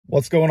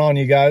What's going on,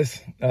 you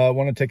guys? I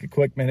want to take a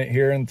quick minute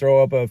here and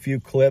throw up a few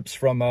clips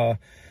from a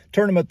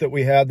tournament that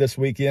we had this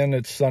weekend.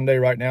 It's Sunday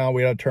right now.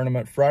 We had a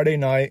tournament Friday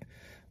night.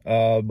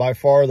 By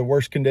far the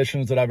worst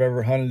conditions that I've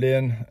ever hunted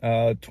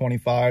in.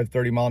 25,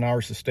 30 mile an hour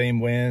sustained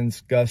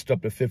winds, gust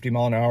up to 50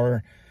 mile an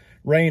hour,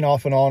 rain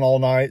off and on all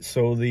night.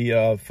 So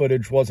the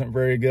footage wasn't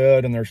very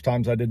good. And there's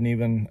times I didn't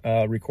even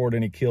record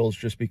any kills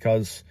just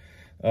because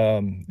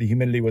the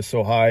humidity was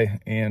so high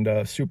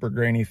and super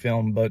grainy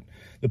film. But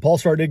the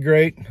Pulsar did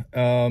great.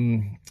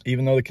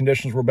 Even though the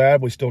conditions were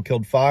bad, we still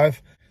killed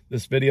 5.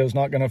 This video is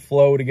not going to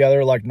flow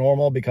together like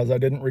normal because I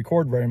didn't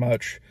record very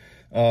much.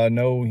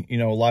 No,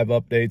 live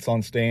updates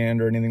on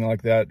stand or anything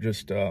like that.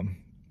 Just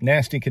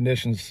nasty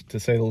conditions to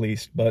say the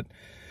least. But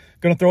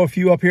going to throw a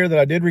few up here that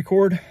I did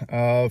record.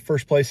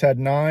 First place had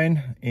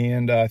 9,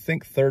 and I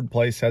think third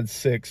place had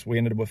 6. We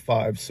ended up with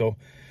 5. So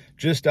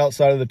just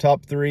outside of the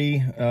top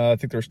 3. I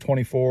think there's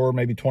 24,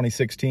 maybe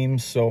 26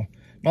 teams. So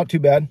not too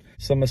bad.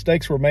 Some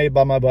mistakes were made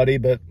by my buddy,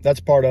 but that's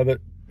part of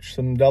it.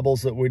 Some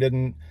doubles that we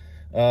didn't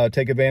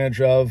take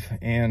advantage of,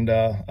 and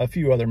a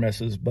few other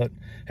misses. But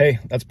hey,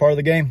 that's part of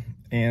the game,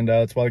 and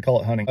that's why they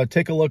call it hunting.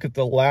 Take a look at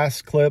the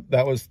last clip.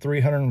 That was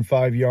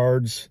 305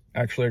 yards,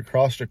 actually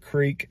across a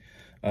creek.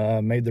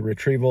 Made the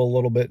retrieval a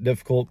little bit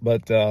difficult,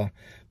 but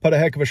put a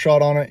heck of a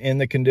shot on it in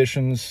the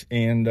conditions.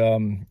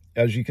 And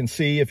as you can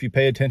see, if you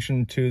pay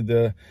attention to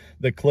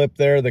the clip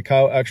there, the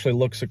coyote actually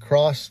looks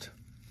across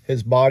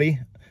his body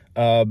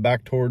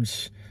back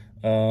towards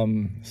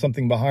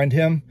something behind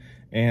him.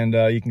 And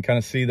you can kind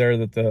of see there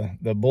that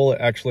the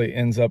bullet actually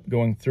ends up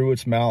going through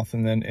its mouth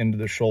and then into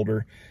the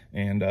shoulder,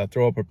 and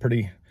throw up a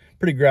pretty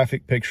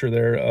graphic picture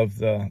there of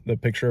the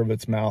picture of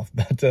its mouth.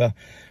 But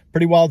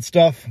pretty wild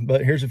stuff.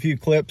 But here's a few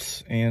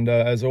clips, and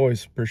as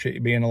always, appreciate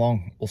you being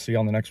along. We'll see you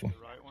on the next one. The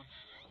right one.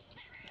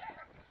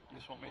 You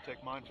just want me to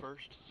take mine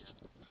first?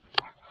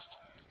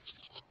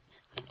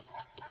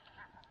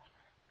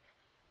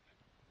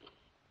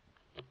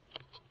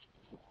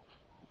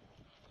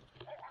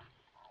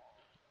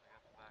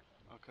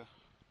 Okay.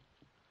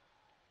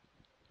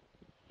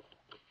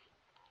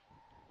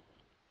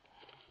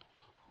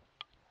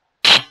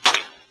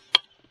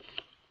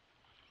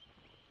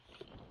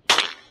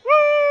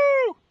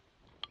 Woo!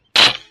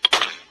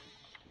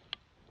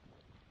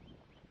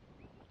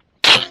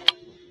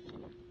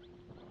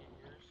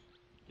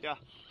 Yeah.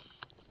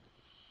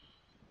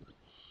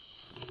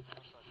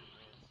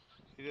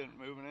 He didn't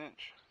move an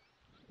inch.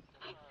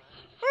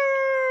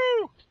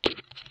 Woo!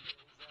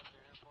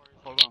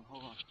 Hold on.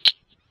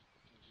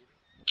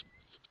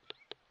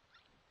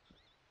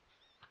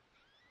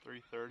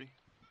 330.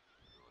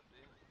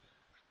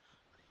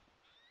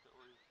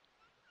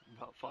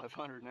 About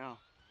 500 now.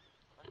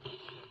 There's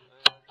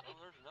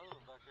another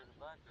one back here in the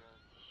background.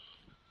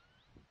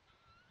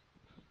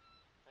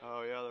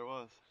 Oh yeah, there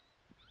was.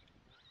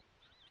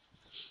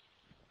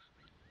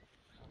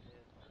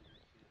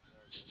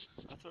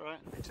 That's all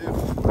right. Me too.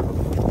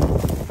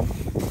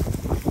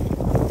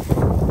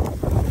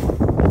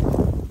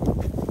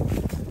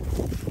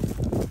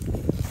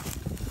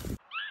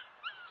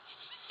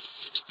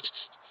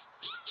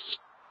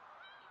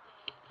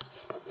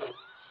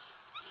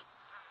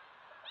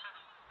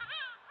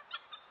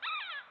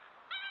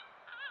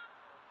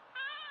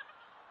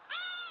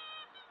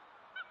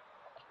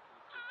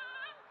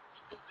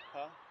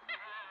 Huh?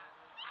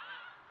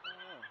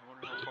 I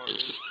wonder how far it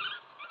is.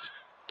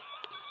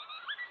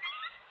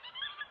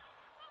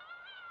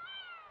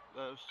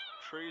 Those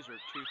trees are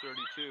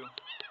 232.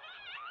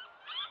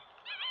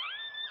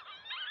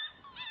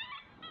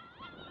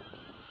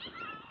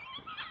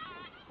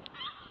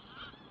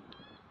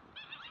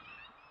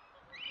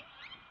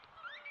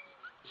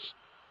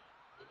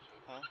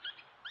 Huh?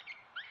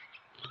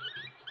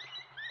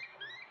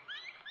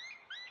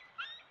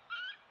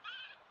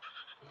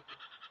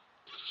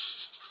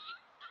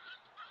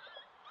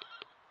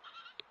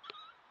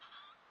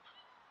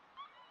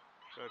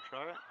 Should I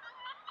try it?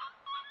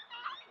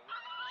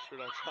 Should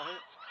I try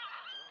it?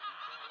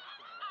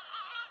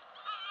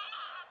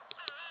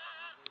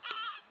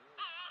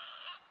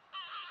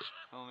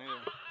 I don't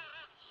either.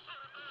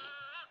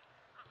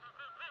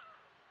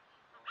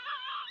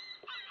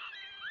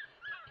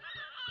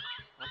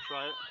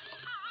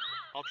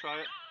 I'll try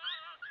it.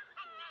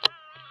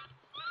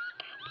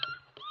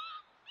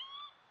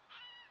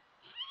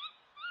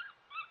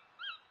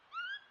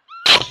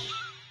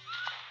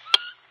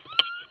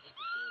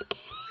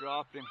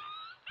 Dropped him.